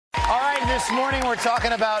This morning we're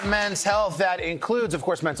talking about men's health. That includes, of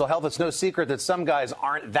course, mental health. It's no secret that some guys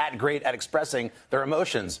aren't that great at expressing their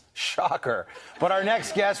emotions. Shocker. But our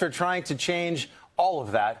next guests are trying to change all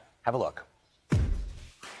of that. Have a look.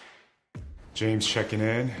 James checking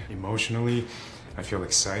in. Emotionally, I feel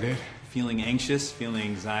excited. Feeling anxious, feeling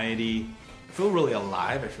anxiety. I feel really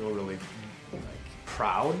alive. I feel really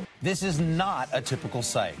proud. This is not a typical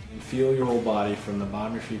sight. You feel your whole body from the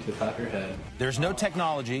bottom of your feet to the top of your head. There's no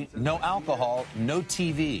technology, no alcohol, no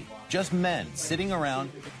TV. Just men sitting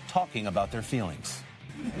around talking about their feelings.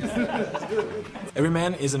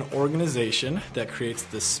 Everyman is an organization that creates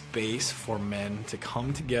the space for men to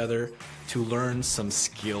come together to learn some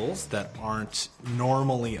skills that aren't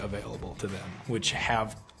normally available to them, which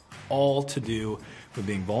have all to do with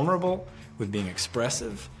being vulnerable, with being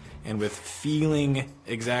expressive, and with feeling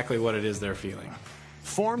exactly what it is they're feeling.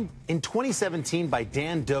 Formed in 2017 by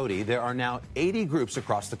Dan Doty, there are now 80 groups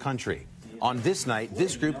across the country. On this night,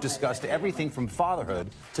 this group discussed everything from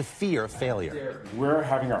fatherhood to fear of failure. We're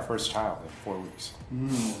having our first child in 4 weeks.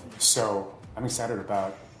 So I'm excited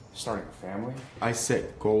about starting a family. I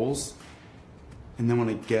set goals, and then when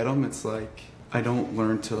I get them, it's like I don't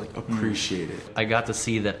learn to appreciate it. I got to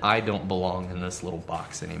see that I don't belong in this little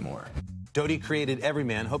box anymore. Doty created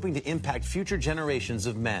Everyman, hoping to impact future generations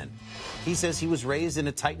of men. He says he was raised in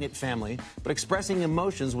a tight-knit family, but expressing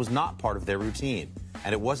emotions was not part of their routine.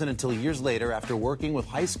 And it wasn't until years later, after working with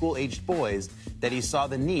high school-aged boys, that he saw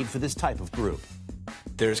the need for this type of group.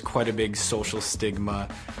 There's quite a big social stigma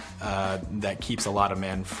that keeps a lot of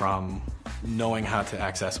men from knowing how to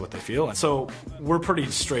access what they feel. And so we're pretty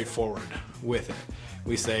straightforward with it.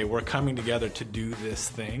 We say we're coming together to do this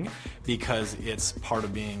thing because it's part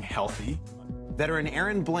of being healthy.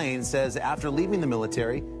 Veteran Blaine says after leaving the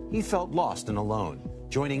military, he felt lost and alone.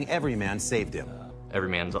 Joining Everyman saved him.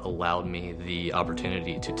 Everyman's allowed me the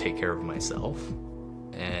opportunity to take care of myself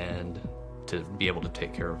and to be able to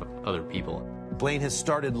take care of other people. Blaine has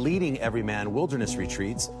started leading Everyman wilderness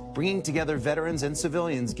retreats, bringing together veterans and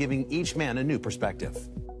civilians, giving each man a new perspective.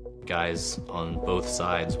 Guys on both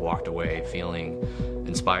sides walked away feeling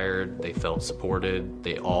inspired, they felt supported,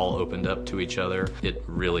 they all opened up to each other. It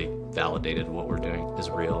really validated what we're doing is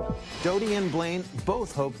real. Doty and Blaine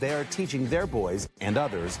both hope they are teaching their boys and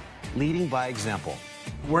others, leading by example.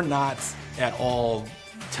 We're not at all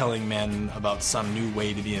telling men about some new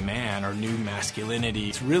way to be a man or new masculinity.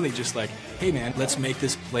 It's really just like, hey man, let's make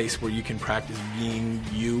this place where you can practice being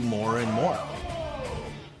you more and more.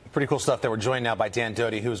 Pretty cool stuff. That we're joined now by Dan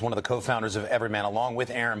Doty, who is one of the co-founders of Everyman, along with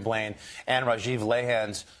Blaine and Rajiv,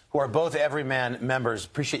 Lahens, who are both Everyman members.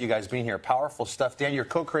 Appreciate you guys being here. Powerful stuff. Dan, you're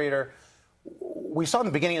co-creator. We saw in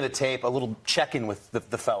the beginning of the tape a little check-in with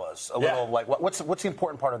the fellas. A little like, what's the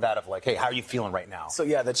important part of that? Of like, hey, how are you feeling right now? So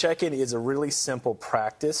yeah, the check-in is a really simple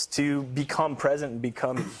practice to become present and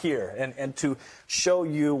become here, and to show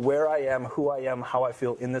you where I am, who I am, how I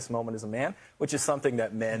feel in this moment as a man, which is something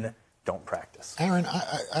that men don't practice. Aaron,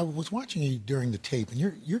 I was watching you during the tape, and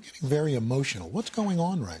you're getting very emotional. What's going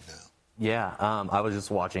on right now? Yeah, I was just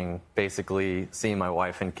watching, basically seeing my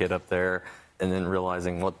wife and kid up there, and then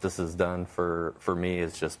realizing what this has done for me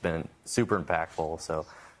has just been super impactful. So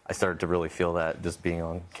I started to really feel that just being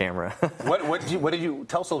on camera. What did you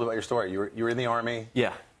tell us a little bit about your story? You were in the Army.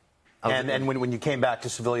 Yeah. And when you came back to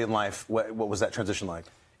civilian life, what was that transition like?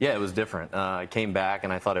 Yeah, it was different. I came back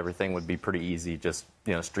and I thought everything would be pretty easy, just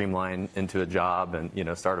streamline into a job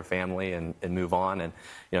and start a family and move on.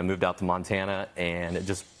 And moved out to Montana, and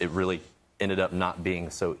it really ended up not being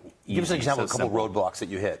so easy. Give us an example of a couple simple. roadblocks that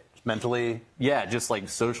you hit mentally. Yeah, just like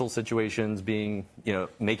social situations, being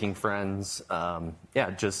making friends.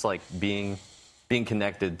 Just like being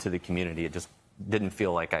connected to the community. It just didn't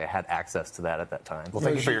feel like I had access to that at that time. Well,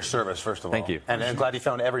 thank you for your service, first of all. Thank you. And I'm glad you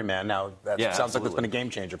found Everyman. Now, that sounds like that's been a game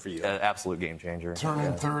changer for you. Absolute game changer.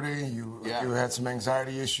 Turning 30, you had some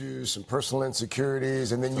anxiety issues, some personal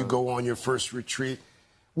insecurities, and then you go on your first retreat.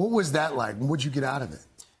 What was that like? What did you get out of it?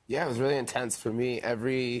 Yeah, it was really intense for me.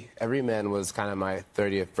 Everyman was kind of my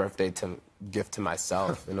 30th birthday gift to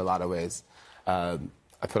myself in a lot of ways. I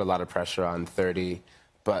put a lot of pressure on 30.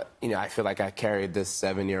 But, I feel like I carried this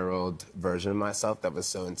 7-year-old version of myself that was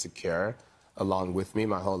so insecure along with me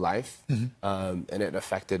my whole life. And it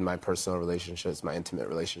affected my personal relationships, my intimate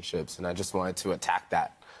relationships. And I just wanted to attack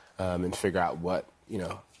that and figure out what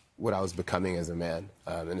what I was becoming as a man,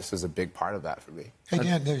 and this was a big part of that for me. Hey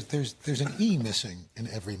Dan, there's an E missing in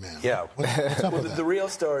Everyman. Yeah. What's up with that? The real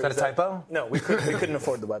story Is that a typo? No, we couldn't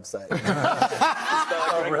afford the website.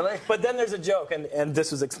 Oh, really? But then there's a joke, and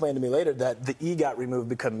this was explained to me later, that the E got removed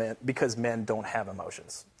because men don't have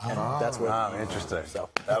emotions. And that's what. Oh, interesting. So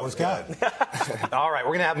that was good. All right,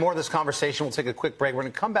 we're going to have more of this conversation. We'll take a quick break. We're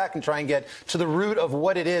going to come back and try and get to the root of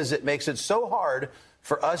what it is that makes it so hard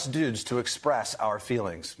for us dudes to express our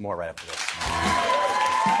feelings. More right after this.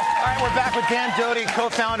 All right, we're back with Dan Doty,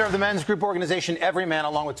 co-founder of the men's group organization Everyman,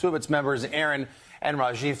 along with two of its members, Aaron and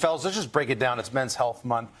Rajiv. Fellas, let's just break it down. It's Men's Health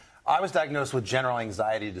Month. I was diagnosed with general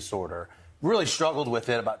anxiety disorder. Really struggled with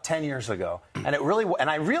it about 10 years ago. And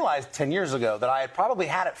I realized 10 years ago that I had probably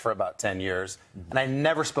had it for about 10 years, and I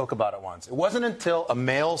never spoke about it once. It wasn't until a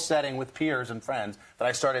male setting with peers and friends that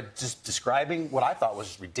I started just describing what I thought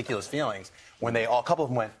was ridiculous feelings, when a couple of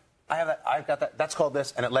them went, I've got that, that's called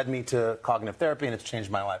this, and it led me to cognitive therapy, and it's changed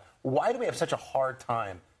my life. Why do we have such a hard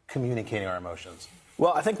time communicating our emotions?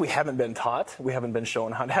 Well, I think we haven't been taught. We haven't been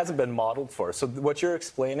shown how. It hasn't been modeled for us. So what you're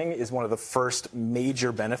explaining is one of the first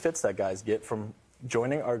major benefits that guys get from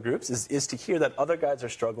joining our groups is to hear that other guys are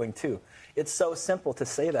struggling too. It's so simple to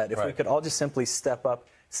say that. If we could all just simply step up,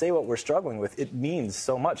 say what we're struggling with, it means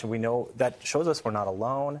so much. And we know that shows us we're not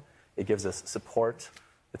alone. It gives us support.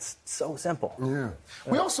 It's so simple. Yeah.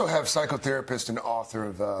 We also have psychotherapist and author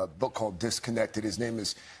of a book called Disconnected. His name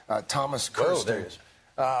is Thomas Kirsten. There he is.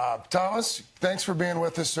 Thomas, thanks for being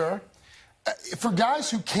with us, sir. For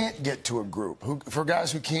guys who can't get to a group, for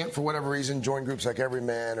guys who can't, for whatever reason, join groups like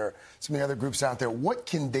Everyman or some of the other groups out there, what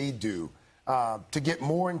can they do to get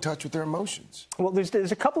more in touch with their emotions? Well,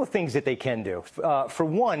 there's a couple of things that they can do. For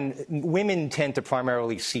one, women tend to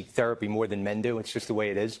primarily seek therapy more than men do. It's just the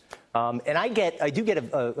way it is. And I do get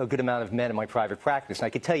a good amount of men in my private practice. And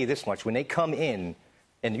I can tell you this much: when they come in,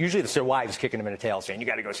 and usually it's their wives kicking them in the tail saying, "You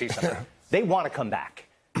got to go see something," they want to come back.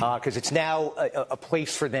 Because it's now a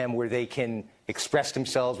place for them where they can express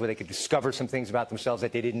themselves, where they can discover some things about themselves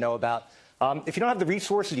that they didn't know about. If you don't have the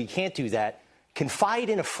resources, you can't do that, confide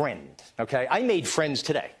in a friend, okay? I made friends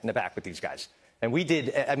today in the back with these guys. And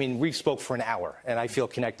we spoke for an hour, and I feel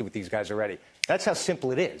connected with these guys already. That's how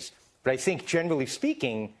simple it is. But I think, generally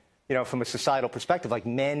speaking, from a societal perspective, like,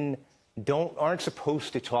 men aren't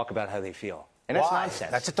supposed to talk about how they feel. And that's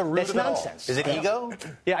nonsense. That's at the root of it all. Nonsense. Is it ego?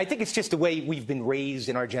 Yeah, I think it's just the way we've been raised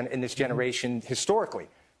in this generation historically.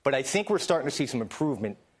 But I think we're starting to see some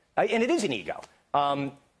improvement. And it is an ego.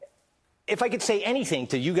 If I could say anything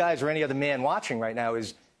to you guys or any other man watching right now,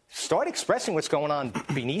 is start expressing what's going on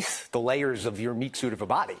beneath the layers of your meat suit of a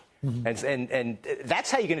body. And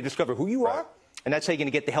that's how you're going to discover who you are. And that's how you're going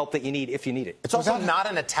to get the help that you need if you need it. It's also not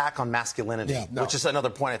an attack on masculinity, which is another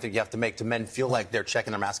point I think you have to make to men feel like they're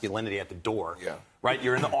checking their masculinity at the door. Yeah. Right?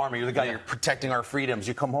 You're in the army. You're the guy. You're protecting our freedoms.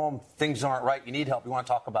 You come home, things aren't right. You need help. You want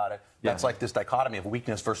to talk about it. Yeah. That's like this dichotomy of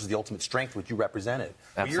weakness versus the ultimate strength, which you represented.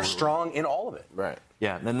 But you're strong in all of it. Right.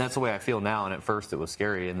 Yeah, and that's the way I feel now. And at first it was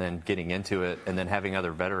scary, and then getting into it, and then having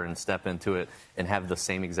other veterans step into it and have the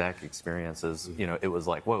same exact experiences. It was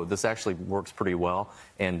like, whoa, this actually works pretty well.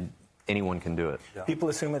 And anyone can do it. Yeah. People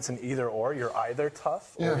assume it's an either or. You're either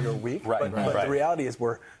tough or you're weak. But the reality is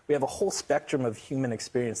we have a whole spectrum of human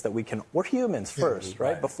experience that we're humans first,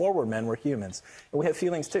 right? Before we're men, we're humans. And we have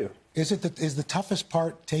feelings too. Is the toughest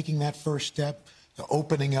part taking that first step,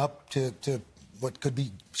 opening up to what could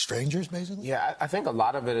be strangers, basically? Yeah, I think a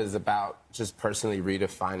lot of it is about just personally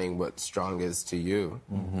redefining what strong is to you.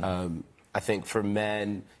 I think for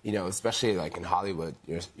men, especially like in Hollywood,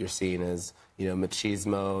 you're seen as,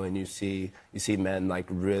 machismo, and you see men like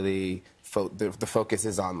really the focus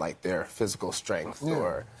is on like their physical strength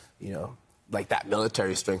or like that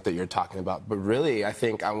military strength that you're talking about. But really, I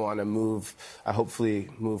think I want to hopefully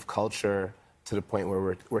move culture to the point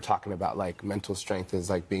where we're talking about like mental strength is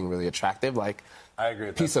like being really attractive, like I agree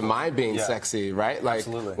with peace of mind being sexy, right? Like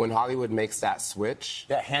when Hollywood makes that switch.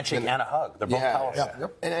 Yeah, handshake and a hug. They're both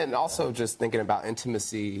powerful. And also just thinking about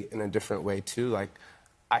intimacy in a different way too. Like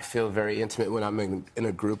I feel very intimate when I'm in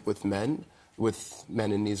a group with men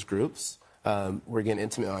in these groups. We're getting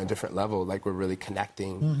intimate on a different level, like we're really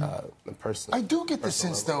connecting in person. I do get the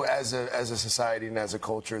sense, though, as a society and as a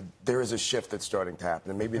culture, there is a shift that's starting to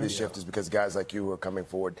happen. And maybe the shift is because guys like you are coming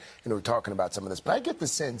forward and we're talking about some of this. But I get the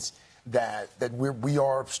sense that we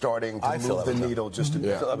are starting to move the needle just a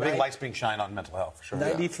bit. A big light's being shined on mental health, for sure.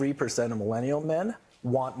 93% of millennial men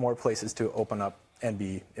want more places to open up and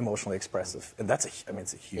be emotionally expressive. And it's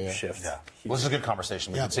a huge shift. Yeah. Well, this is a good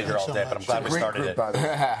conversation. We could sit here all day, but I'm glad we started it.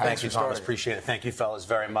 Thank you, Thomas. Appreciate it. Thank you, fellas,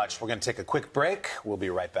 very much. We're going to take a quick break. We'll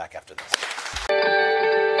be right back after this.